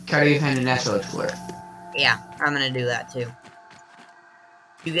 Alright, Cardio Fan and Natural Explorer. Yeah, I'm gonna do that too.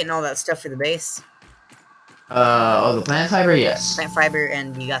 You getting all that stuff for the base? Oh, the plant fiber, yes. Plant fiber,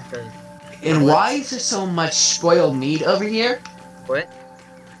 and you got the... And why is there so much spoiled meat over here? What?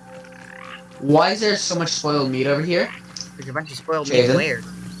 Why is there so much spoiled meat over here? There's a bunch of spoiled meat Javen? where?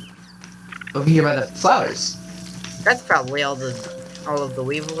 Over here by the flowers. That's probably all of the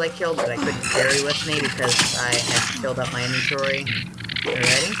weevils I killed that I couldn't carry with me because I had filled up my inventory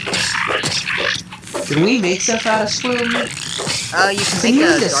already. Can we make stuff out of spoiled meat? You can make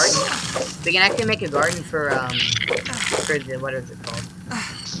a garden. We can actually make a garden for the, what is it called?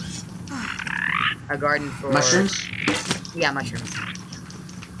 A garden for... Mushrooms? Yeah, mushrooms.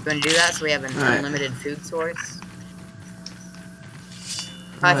 You want to do that so we have an unlimited food source?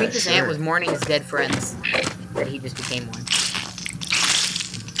 I think this ant was mourning his dead friends, but he just became one.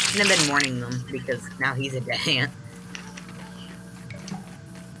 Shouldn't have been mourning them, because now he's a dead ant.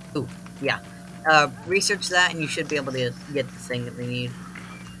 Ooh, yeah. Research that, and you should be able to get the thing that we need.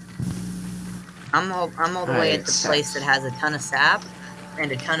 I'm all the way at the place that has a ton of sap, and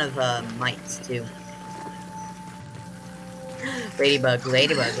a ton of, mites, too. Ladybug,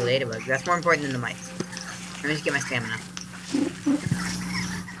 ladybug, ladybug. That's more important than the mites. Let me just get my stamina.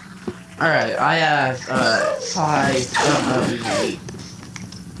 Alright, I have, 5,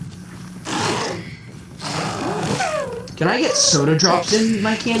 8. Can I get soda drops in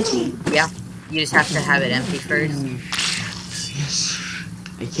my canteen? Yeah. You just have to have it empty first. Yes.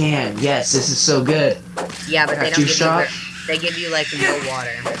 I can. Yes, this is so good. Yeah, but they don't give you... They give you, like, no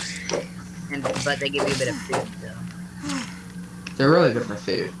water. But they give you a bit of food, though. They're really good for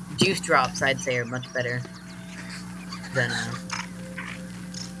food. Juice drops, I'd say, are much better than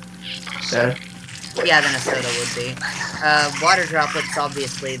Soda? yeah, than a soda would be. Water droplets,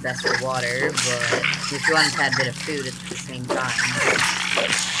 obviously, best for water, but if you want to add a bit of food at the same time.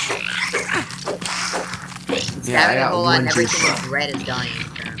 Yeah, I got one everything that's red is dying,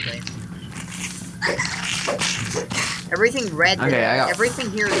 currently. Everything red,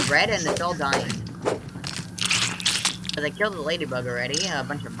 everything here is red, and it's all dying. Because I killed a ladybug already, a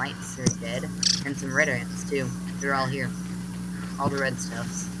bunch of mites are dead, and some red ants, too. They're all here. All the red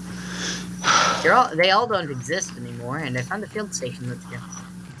stuffs. They all don't exist anymore, and I found the field station that's here.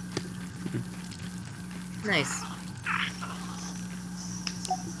 Nice.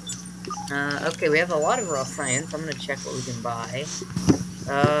 Okay, we have a lot of raw science. I'm gonna check what we can buy.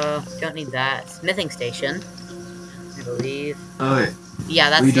 Don't need that. Smithing station, I believe. Okay. Yeah,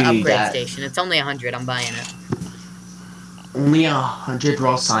 that's the upgrade station. It's only 100. I'm buying it. Only 100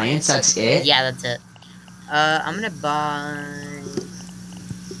 raw science? That's it? Yeah, that's it. I'm gonna buy...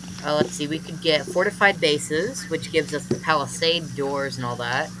 let's see, we could get fortified bases, which gives us the palisade doors and all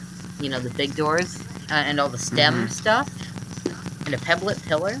that. You know, the big doors, and all the stem stuff. And a pebblet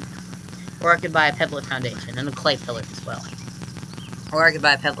pillar. Or I could buy a pebblet foundation, and a clay pillar as well. Or I could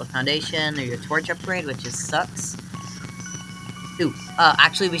buy a pebblet foundation, or your torch upgrade, which just sucks. Ooh,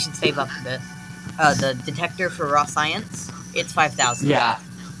 actually we should save up a bit. The detector for raw science, it's 5,000. Yeah.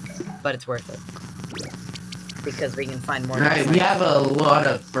 But it's worth it. Because we can find more. Right, we have a lot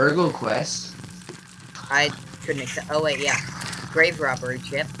of Virgo quests. I couldn't accept. Oh wait, yeah, grave robbery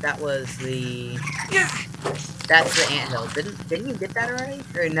chip. That was the. That's the anthill. Didn't you get that already?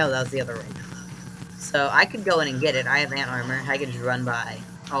 Or no, that was the other one. So I could go in and get it. I have ant armor. I can just run by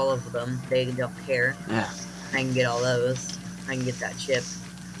all of them. They don't care. Yeah. I can get all those. I can get that chip.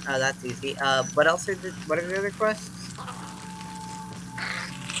 Oh, that's easy. What else are what are the other quests?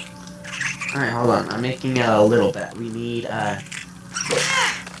 Alright, hold on. I'm making a little bet. We need,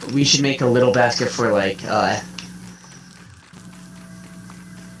 we should make a little basket for, like,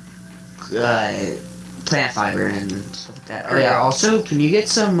 plant fiber and stuff like that. Oh, yeah, also, can you get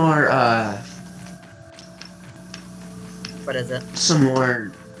some more, what is it? Some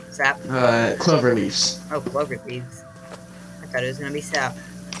more... Sap? Clover leaves. Oh, clover leaves. I thought it was gonna be sap.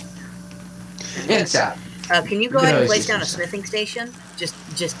 And sap. Can you go ahead and place down a smithing station?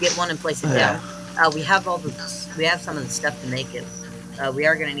 Just get one and place it down. We have some of the stuff to make it. We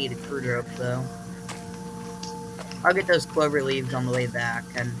are gonna need a crude rope though. I'll get those clover leaves on the way back.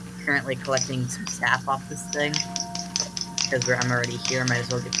 I'm currently collecting some sap off this thing. Because I'm already here, might as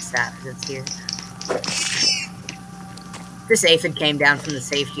well get the sap because it's here. This aphid came down from the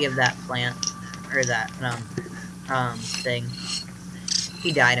safety of that plant. Or that, thing.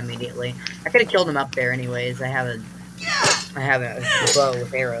 He died immediately. I could have killed him up there anyways. I have a bow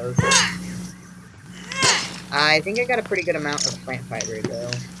with arrows. I think I got a pretty good amount of plant fiber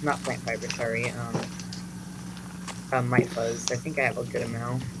though. Not plant fiber, sorry. Mite fuzz. I think I have a good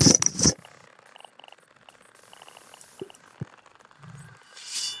amount.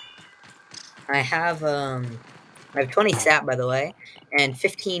 I have 20 sap, by the way, and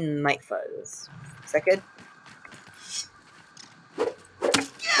 15 mite fuzz. Is that good?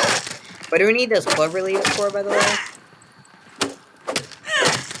 What do we need those clover leaves for, by the way?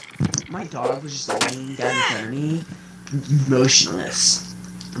 My dog was just laying down in front of me, motionless.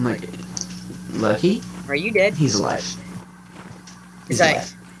 I'm like, Lucky? Are you dead? He's alive. It's like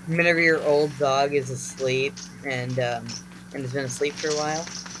whenever your old dog is asleep and has been asleep for a while.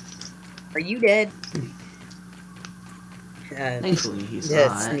 Are you dead? Thankfully, he's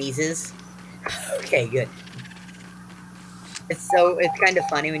not. Sneezes. Okay, good. It's kind of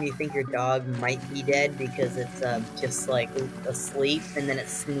funny when you think your dog might be dead because it's just like asleep and then it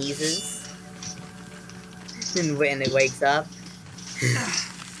sneezes and when it wakes up.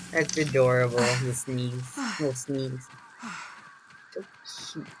 That's adorable. The sneeze, little sneeze. So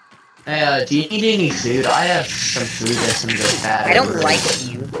cute. Hey, do you need any food? I have some food that's gonna go bad. I don't like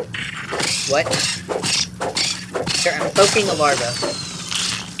you. What? Sure, I'm poking a larva.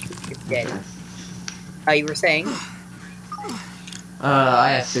 It's dead. You were saying? I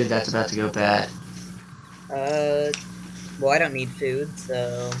have food that's about to go bad. Well, I don't need food,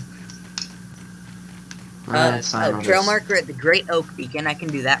 so... It's fine. trail marker at the Great Oak Beacon. I can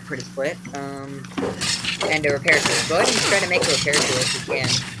do that pretty quick. And a repair tool. Go ahead and try to make a repair tool if you can.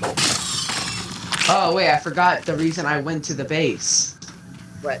 Oh, wait, I forgot the reason I went to the base.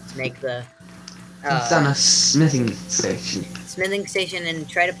 What, to make the... it's on a smithing station. Smithing station, and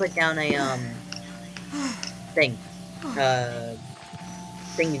try to put down a, thing.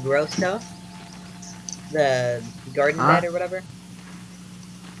 Thing to grow stuff. The garden bed or whatever.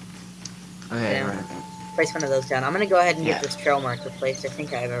 Okay, Yeah. right. Place one of those down. I'm gonna go ahead and get this trail marker placed. I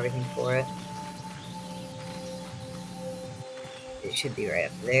think I have everything for it. It should be right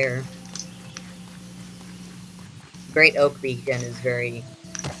up there. Great Oak Beacon is very...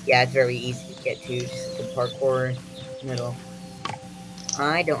 Yeah, it's very easy to get to. Just the parkour middle.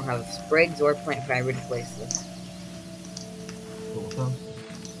 I don't have sprigs or plant fiber to place this.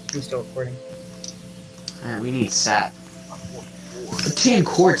 I'm still recording. Man, we need sap. A tin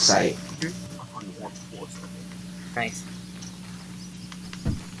quartzite. Nice.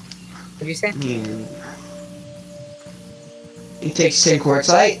 What'd you say? It takes 10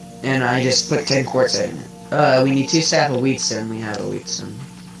 quartzite, and I just put 10 quartzite in it. We need 2 sap of wheatstone. We have a wheatstone.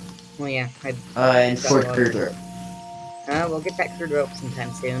 Well, yeah. And 4 crude rope. We'll get that crude rope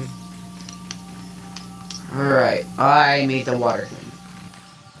sometime soon. Alright, I made the water thing.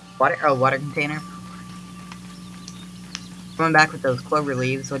 Water container. Coming back with those clover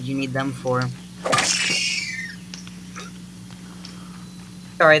leaves. What'd you need them for?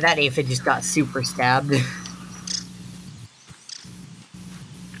 Sorry, that aphid just got super stabbed.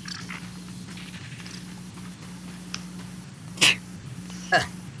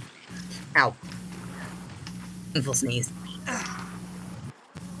 Ow. Painful sneeze.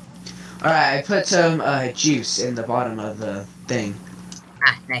 Alright, I put some juice in the bottom of the thing.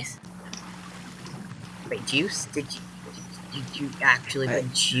 Ah, nice. Wait, juice? Did you actually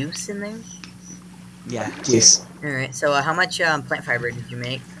put juice in there? Yeah, juice. Alright, so how much plant fiber did you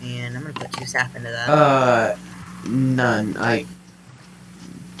make? And I'm gonna put 2 sap into that. None. I'm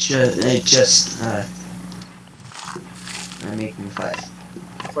making 5.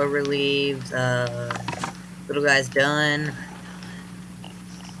 Clover leaves, little guy's done.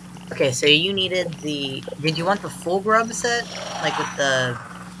 Okay, so you needed the... Did you want the full grub set? Like with the...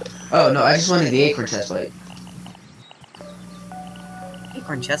 Oh, no, I just wanted the acorn chest plate.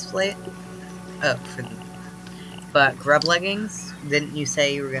 Acorn chest plate? Oh, for the... But grub leggings? Didn't you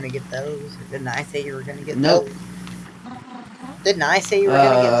say you were gonna get those? Or didn't I say you were gonna get Nope. those? Didn't I say you were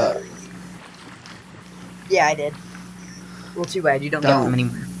gonna get those? Yeah, I did. Well, too bad, you don't get them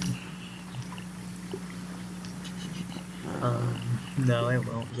anymore. No, I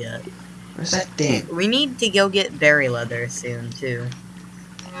won't yet. Where's that thing? We need to go get berry leather soon, too.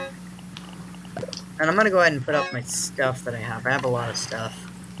 And I'm gonna go ahead and put up my stuff that I have. I have a lot of stuff.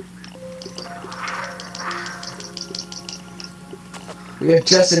 We have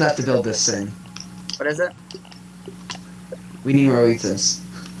just enough to build this thing. What is it? We need more wheat stems.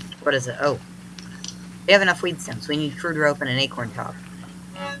 What is it? Oh. We have enough weed stems. We need crude rope and an acorn top.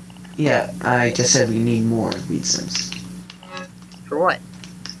 Yeah, I just said we need more wheat stems. For what?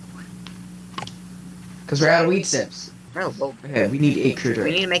 Because we're out of weed stems. Oh, well, Okay, we need 8 crude we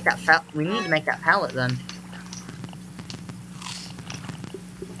right. need to make that we need to make that pallet then.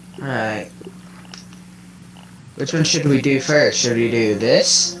 Alright. Which one should we do first? Should we do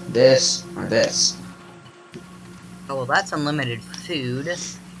this, this, or this? Oh, well, that's unlimited food.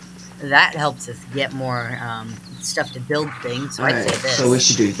 That helps us get more stuff to build things. So I'd Alright, say this. so we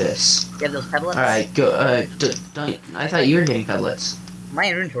should do this. You have those pebblets? Alright, go, I thought you were getting pebblets. My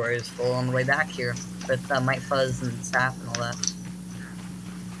inventory is full on the way back here with Might Fuzz and sap and all that.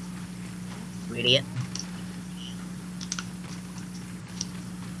 You idiot.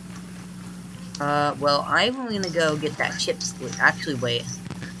 Well, I'm gonna go get that chip split. Actually, wait.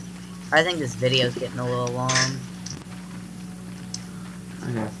 I think this video's getting a little long.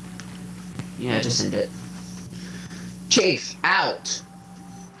 Okay. Yeah, just end it. Chief, out!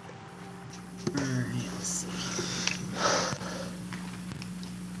 Let's see.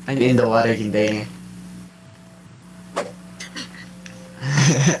 I'm in the water container.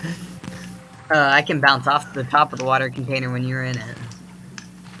 I can bounce off the top of the water container when you're in it.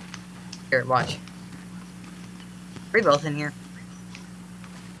 Here, watch. Are we both in here?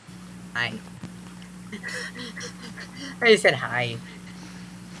 Hi. I just said hi.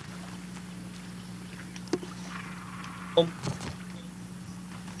 Oh.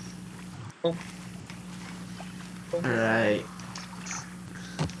 Oh. Oh. Alright.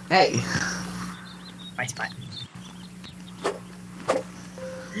 Hey! My spot.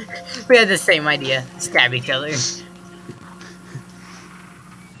 We had the same idea. Stab each other.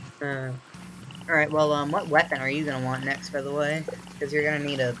 Alright, well, what weapon are you gonna want next, by the way? Because you're gonna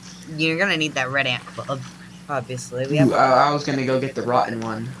need that red ant club. Obviously, we have. Ooh, I was gonna go get the rotten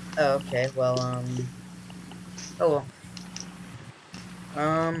one. Oh, okay. Well, oh well.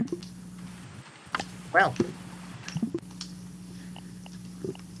 Well.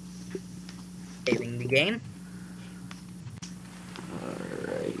 Saving the game.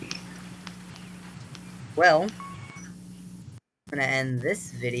 Alright. Well, I'm gonna end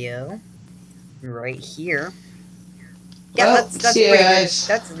this video right here. Yeah, Well, that's see ya, pretty good. guys.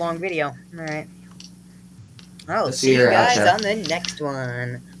 That's a long video. Alright. I'll Let's see see you your guys outro. on the next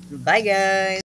one. Bye, guys.